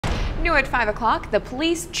New at 5 o'clock, the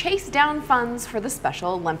police chase down funds for the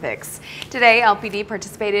Special Olympics. Today, LPD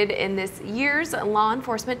participated in this year's law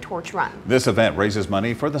enforcement torch run. This event raises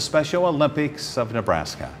money for the Special Olympics of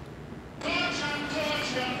Nebraska.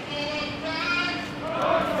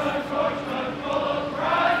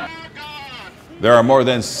 There are more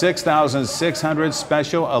than 6,600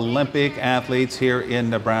 Special Olympic athletes here in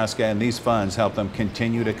Nebraska, and these funds help them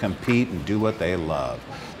continue to compete and do what they love.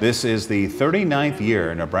 This is the 39th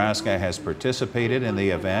year Nebraska has participated in the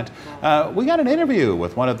event. We got an interview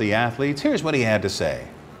with one of the athletes. Here's what he had to say.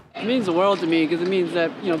 It means the world to me because it means that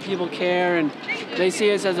people care and they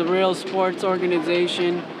see us as a real sports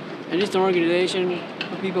organization and just an organization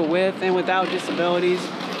for people with and without disabilities.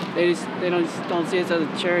 They don't see us as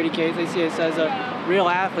a charity case. They see us as real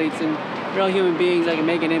athletes and real human beings that can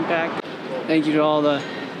make an impact. Thank you to all the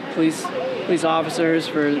police officers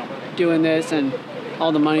for doing this and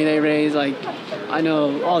all the money they raise. I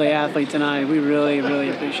know all the athletes and we really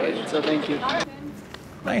appreciate it. So thank you.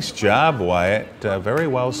 Nice job, Wyatt. Very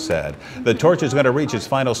well said. The torch is going to reach its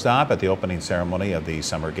final stop at the opening ceremony of the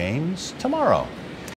Summer Games tomorrow.